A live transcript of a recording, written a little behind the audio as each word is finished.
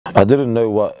I didn't know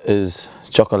what is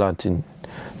chocolatin.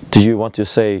 Do you want to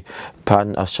say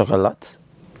pan à chocolat?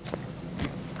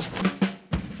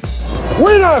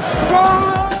 Winner!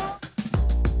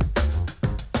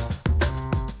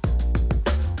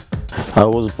 I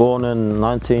was born in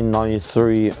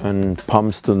 1993 in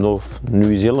Palmerston North,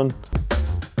 New Zealand.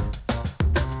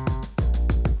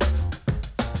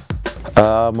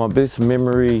 My best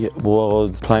memory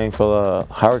was playing for the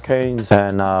Hurricanes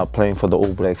and playing for the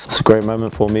All Blacks. It's a great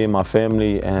moment for me and my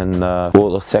family, and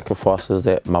all the sacrifices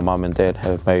that my mum and dad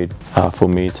have made for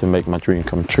me to make my dream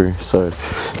come true. So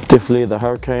definitely the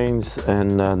Hurricanes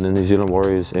and the New Zealand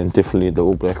Warriors, and definitely the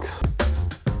All Blacks.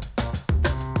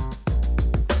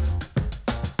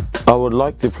 I would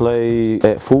like to play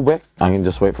at fullback. I can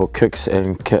just wait for kicks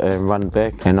and run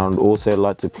back, and I'd also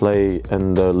like to play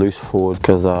in the loose forward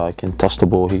because I can touch the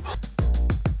ball heaps.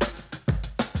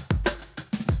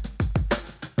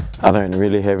 I don't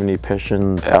really have any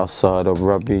passion outside of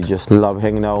rugby, just love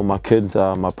hanging out with my kids,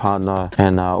 my partner,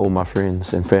 and all my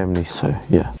friends and family, so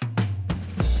yeah.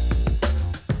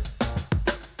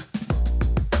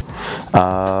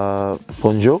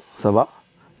 Bonjour, ça va?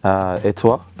 Et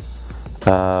toi?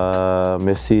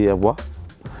 Merci, au revoir.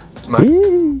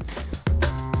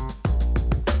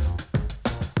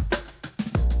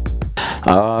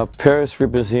 Paris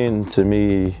represents to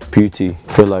me beauty.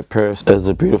 I feel like Paris is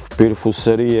a beautiful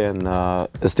city, and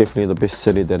it's definitely the best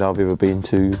city that I've ever been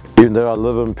to. Even though I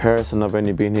live in Paris and I've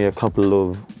only been here a couple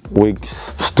of weeks,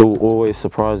 still always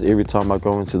surprised every time I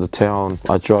go into the town.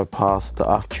 I drive past the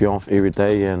Arc de Triomphe every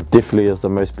day, and definitely is the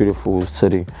most beautiful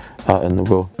city in the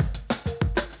world.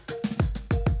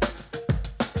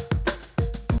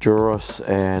 Joros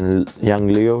and young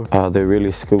Leo, they're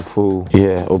really skillful.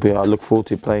 Yeah, I look forward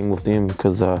to playing with them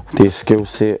because their skill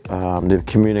set, their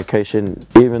communication,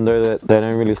 even though they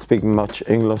don't really speak much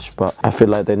English, but I feel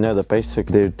like they know the basic.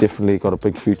 They've definitely got a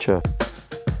big future.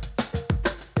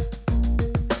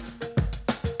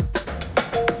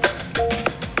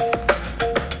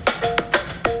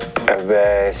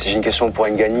 Si j'ai une question pour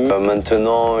Ngani.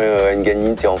 Maintenant,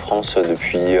 Ngani, tu es en France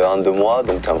depuis 1-2 mois,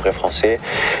 donc tu es un vrai Français.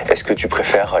 Est-ce que tu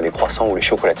préfères les croissants ou les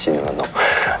chocolatines maintenant?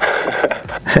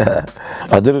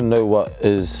 I didn't know what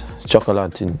is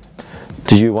chocolatin.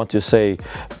 Do you want to say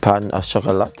pan à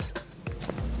chocolat?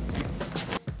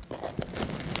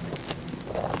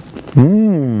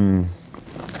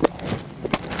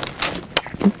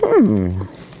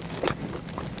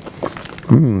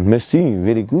 Merci,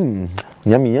 very good.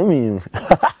 Yummy, yummy.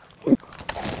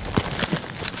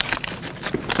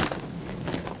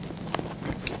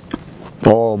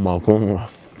 Oh my god.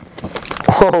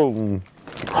 Oh.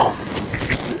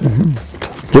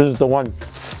 This is the one.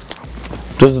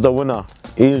 This is the winner.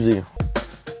 Easy.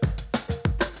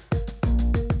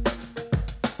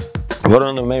 One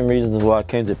of the main reasons why I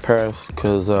came to Paris,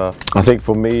 because I think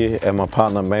for me and my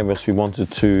partner Mavis, we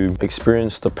wanted to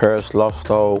experience the Paris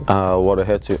lifestyle, what it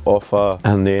had to offer.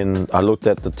 And then I looked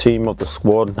at the team of the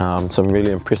squad, some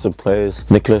really impressive players: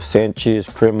 Nicolas Sanchez,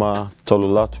 Crema,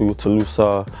 Tolulatu,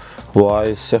 Toulousa,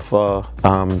 OUI, Sefa.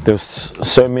 There's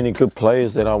so many good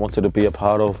players that I wanted to be a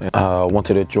part of. I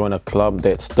wanted to join a club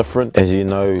that's different. As you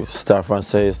know, Stade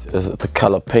Français is the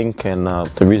colour pink, and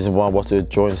the reason why I wanted to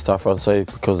join Stade Français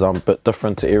because I'm a bit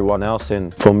different to everyone else,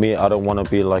 and for me I don't want to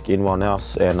be like anyone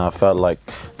else, and I felt like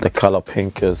the colour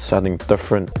pink is something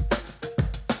different.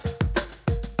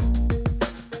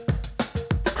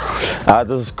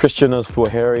 This question is for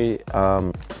Harry.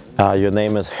 Your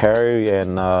name is Harry,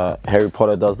 and Harry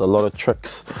Potter does a lot of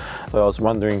tricks. I was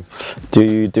wondering, do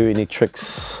you do any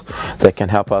tricks that can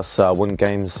help us win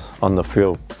games on the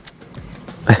field?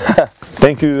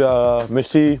 Thank you,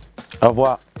 merci, au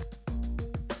revoir.